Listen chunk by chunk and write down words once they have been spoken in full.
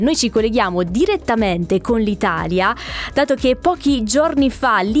Noi ci colleghiamo direttamente con l'Italia, dato che pochi giorni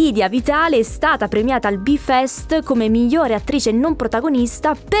fa Lidia Vitale è stata premiata al Bifest come migliore attrice non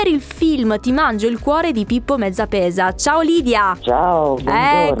protagonista per il film Ti mangio il cuore di Pippo Mezzapesa. Ciao Lidia! Ciao,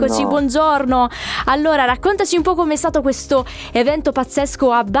 buongiorno. Eccoci, buongiorno. Allora, raccontaci un po' com'è stato questo evento pazzesco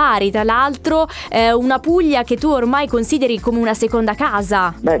a Bari, tra l'altro una Puglia che tu ormai consideri come una seconda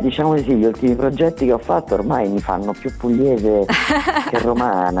casa. Beh, diciamo di sì, gli ultimi progetti che ho fatto ormai mi fanno più pugliese che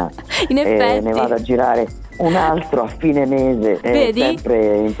romana. In effetti. Ne vado a girare un altro a fine mese,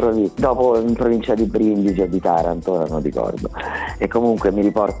 sempre in provincia di Brindisi o di Taranto, ora non ricordo, e comunque mi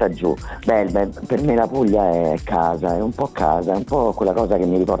riporta giù. Beh, per me la Puglia è casa, è un po' quella cosa che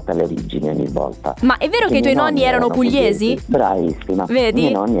mi riporta alle origini ogni volta. Ma è vero che i tuoi nonni erano pugliesi? Bravissima. Vedi? I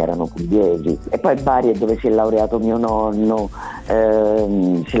miei nonni erano pugliesi. E poi Bari è dove si è laureato mio nonno,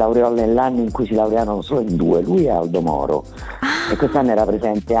 si laureò nell'anno in cui si laurearono solo in due, lui e Aldo Moro. E quest'anno era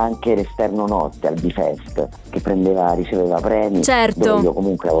presente anche l'esterno notte al Bifest, che riceveva premi, certo, dove io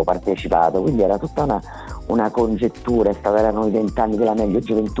comunque avevo partecipato, quindi era tutta una congettura, erano i 20 anni della meglio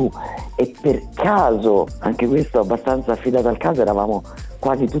gioventù e per caso, anche questo abbastanza affidato al caso, eravamo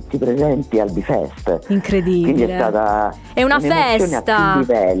quasi tutti presenti al Bifest. Incredibile. Quindi è stata una festa a più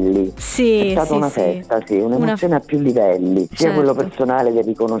livelli. Sì, è stata una festa, sì, un'emozione a più livelli, sia certo, quello personale del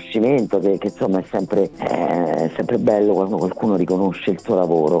riconoscimento, che insomma è sempre bello quando qualcuno riconosce il tuo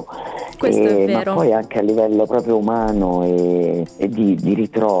lavoro. Questo è vero. Ma poi anche a livello proprio umano e di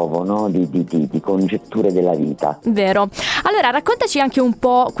ritrovo, no? di congetture della vita. Vero. Allora raccontaci anche un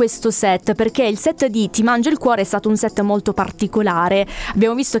po' questo set, perché il set di Ti mangio il cuore è stato un set molto particolare.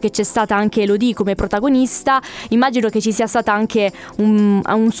 Abbiamo visto che c'è stata anche Elodie come protagonista, immagino che ci sia stata anche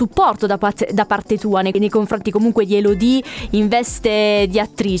un supporto da parte tua nei confronti comunque di Elodie in veste di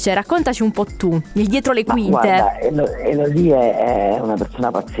attrice. Raccontaci un po' tu, il dietro le quinte. Guarda, Elodie è una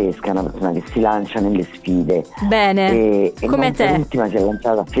persona pazzesca, una persona che si lancia nelle sfide. Bene, e come te. L'ultima si è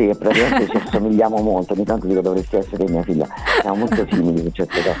lanciata, sì, praticamente ci assomigliamo molto, ogni tanto dico dovresti essere mia figlia, siamo molto simili per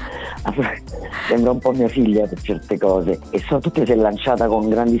certe cose, sembra un po' mia figlia per certe cose, e soprattutto si è lanciata con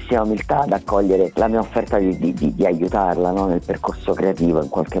grandissima umiltà ad accogliere la mia offerta di aiutarla, no? Nel percorso creativo in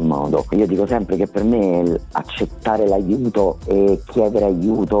qualche modo. Io dico sempre che per me accettare l'aiuto e chiedere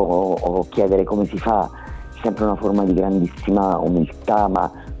aiuto o chiedere come si fa è sempre una forma di grandissima umiltà,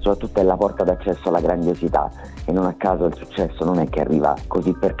 ma soprattutto è la porta d'accesso alla grandiosità, e non a caso il successo non è che arriva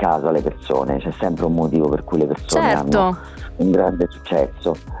così per caso alle persone, c'è sempre un motivo per cui le persone hanno un grande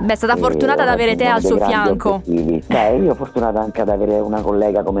successo. Beh, è stata fortunata ad avere te al suo fianco. Beh, io fortunata anche ad avere una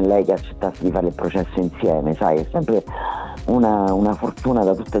collega come lei che accettasse di fare il processo insieme, sai, è sempre una fortuna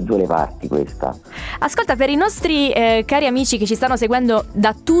da tutte e due le parti questa. Ascolta, per i nostri cari amici che ci stanno seguendo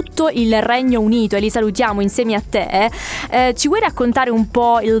da tutto il Regno Unito, e li salutiamo insieme a te, ci vuoi raccontare un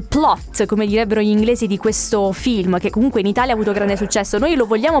po' il plot, come direbbero gli inglesi, di questo film che comunque in Italia ha avuto grande successo? Noi lo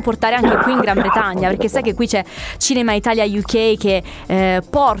vogliamo portare anche qui in Gran Bretagna, perché sai che qui c'è Cinema Italia UK che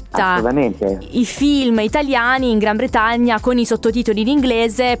porta i film italiani in Gran Bretagna con i sottotitoli in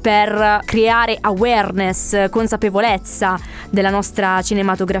inglese per creare awareness, consapevolezza della nostra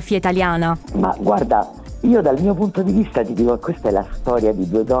cinematografia italiana. Ma guarda, io dal mio punto di vista ti dico che questa è la storia di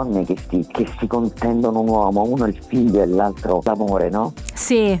due donne che si contendono un uomo, uno il figlio e l'altro l'amore, no?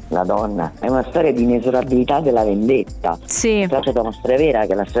 Sì. La donna. È una storia di inesorabilità della vendetta. Sì. Tratta da una storia vera,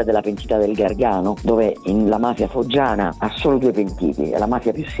 che è la storia della pentita del Gargano, dove la mafia foggiana ha solo due pentiti, è la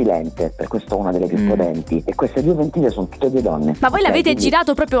mafia più silente, per questo una delle più potenti, e queste due pentite sono tutte due donne. Ma voi l'avete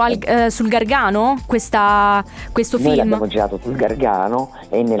girato proprio sul Gargano, questo film? Noi l'abbiamo girato sul Gargano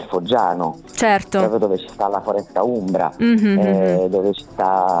e nel Foggiano. Certo. Proprio dove ci sta la foresta umbra, dove ci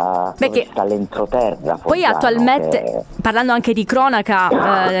sta l'entroterra Foggiano. Poi attualmente, parlando anche di cronaca,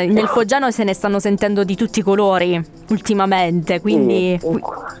 nel Foggiano se ne stanno sentendo di tutti i colori ultimamente, quindi sì,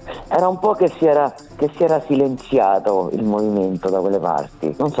 era un po' che si era silenziato il movimento da quelle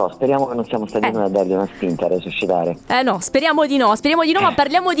parti. Non so, speriamo che non siamo stati noi a dargli una spinta a resuscitare. No, speriamo di no, ma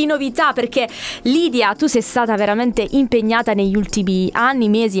parliamo di novità, perché Lidia, tu sei stata veramente impegnata negli ultimi anni,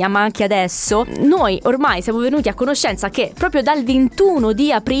 mesi, ma anche adesso. Noi ormai siamo venuti a conoscenza che proprio dal 21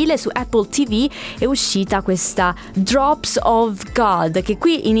 di aprile su Apple TV è uscita questa Drops of God, che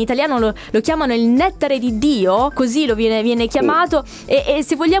qui in italiano lo chiamano il nettare di Dio, così lo viene chiamato, e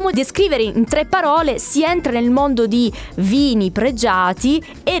se vogliamo descrivere in 3 parole, si entra nel mondo di vini pregiati,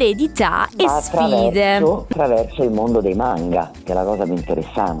 eredità e sfide attraverso il mondo dei manga, che è la cosa più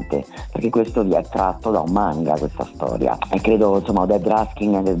interessante, perché questo è tratto da un manga, questa storia, e credo insomma Oded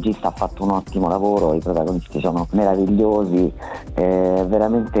Raskin, il regista, ha fatto un ottimo lavoro, i protagonisti sono meravigliosi,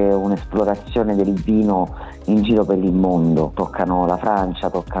 veramente un'esplorazione del vino in giro per il mondo, toccano la Francia,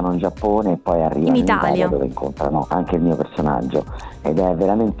 toccano il Giappone e poi arrivano in Italia dove incontrano anche il mio personaggio, ed è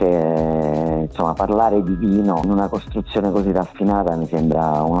veramente insomma, parlare di vino in una costruzione così raffinata mi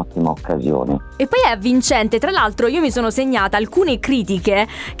sembra un'ottima occasione. E poi è avvincente, tra l'altro io mi sono segnata alcune critiche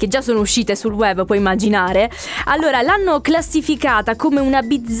che già sono uscite sul web, puoi immaginare. Allora, l'hanno classificata come una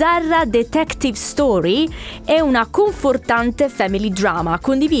bizzarra detective story e una confortante family drama.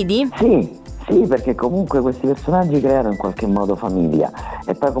 Condividi? Sì, perché comunque questi personaggi creano in qualche modo famiglia,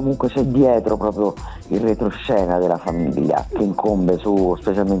 e poi comunque c'è dietro proprio il retroscena della famiglia che incombe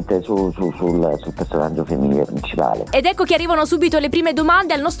specialmente sul personaggio femminile principale. Ed ecco che arrivano subito le prime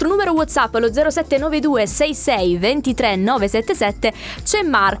domande al nostro numero WhatsApp, allo 0792 66 23 977. C'è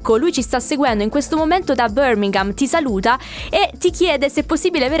Marco, lui ci sta seguendo in questo momento da Birmingham, ti saluta e ti chiede se è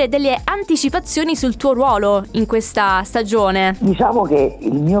possibile avere delle anticipazioni sul tuo ruolo in questa stagione. Diciamo che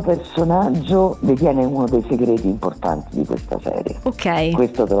il mio personaggio detiene uno dei segreti importanti di questa serie. Ok.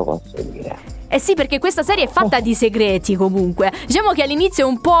 Questo te lo posso dire. Eh sì, perché questa serie è fatta di segreti comunque. Diciamo che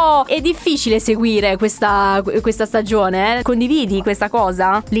all'inizio è difficile seguire questa stagione, eh? Condividi questa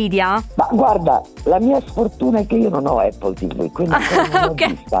cosa, Lidia? Ma guarda, la mia sfortuna è che io non ho Apple TV, quindi ancora non l'ho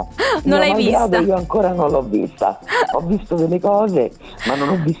vista. Non l'hai vista? Io ancora non l'ho vista. Ho visto delle cose, ma non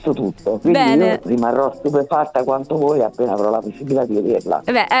ho visto tutto. Quindi Bene. Io rimarrò stupefatta quanto voi appena avrò la possibilità di vederla.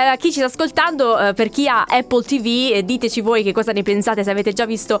 A chi ci sta ascoltando, per chi ha Apple TV, diteci voi che cosa ne pensate, se avete già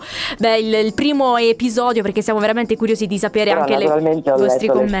visto il primo episodio, perché siamo veramente curiosi di sapere. Però anche naturalmente i vostri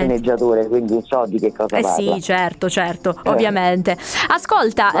ho letto commenti. Le sceneggiature, quindi so di che cosa parla. Sì, certo, ovviamente.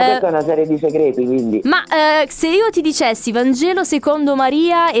 Ascolta, ma questa è una serie di segreti, quindi. Ma se io ti dicessi Vangelo secondo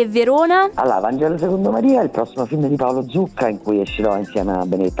Maria e Verona? Allora, Vangelo secondo Maria è il prossimo film di Paolo Zucca, in cui uscirò insieme a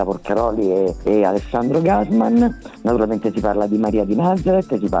Benedetta Porcaroli e Alessandro Gasman. Naturalmente si parla di Maria di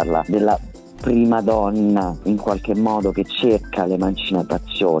Nazareth, si parla della prima donna in qualche modo che cerca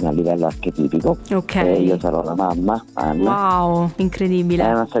l'emancipazione a livello archetipico. Ok. Io sarò la mamma, Anna. Wow, incredibile.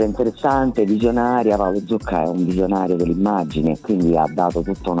 È una storia interessante, visionaria. Paolo Zucca è un visionario dell'immagine, quindi ha dato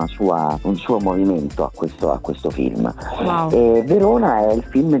tutto un suo movimento a questo film. Wow. E Verona è il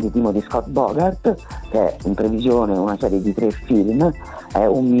film di Timothy Scott Bogart, che è in previsione una serie di 3 film, è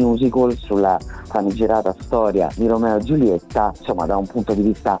un musical sulla famigerata storia di Romeo e Giulietta, insomma da un punto di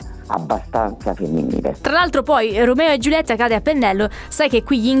vista abbastanza femminile. Tra l'altro poi Romeo e Giulietta cade a pennello. Sai che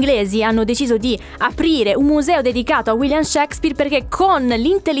qui gli inglesi hanno deciso di aprire un museo dedicato a William Shakespeare, perché con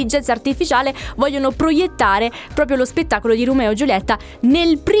l'intelligenza artificiale vogliono proiettare proprio lo spettacolo di Romeo e Giulietta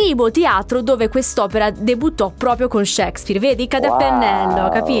nel primo teatro dove quest'opera debuttò proprio con Shakespeare. Vedi, cade a pennello,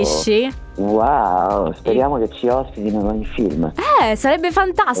 capisci? Wow, speriamo che ci ospitino con il film. Sarebbe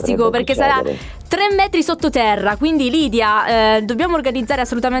fantastico, perché sarà 3 metri sottoterra. Quindi Lidia, dobbiamo organizzare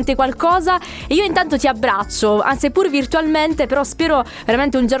assolutamente qualcosa. E io intanto ti abbraccio, seppur virtualmente, però spero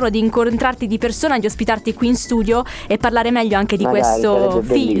veramente un giorno di incontrarti di persona, di ospitarti qui in studio e parlare meglio anche di questo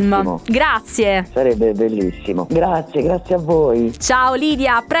film. Bellissimo. Grazie. Sarebbe bellissimo. Grazie a voi. Ciao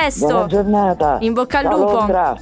Lidia, a presto. Buona giornata. In bocca al Ciao, lupo. Londra.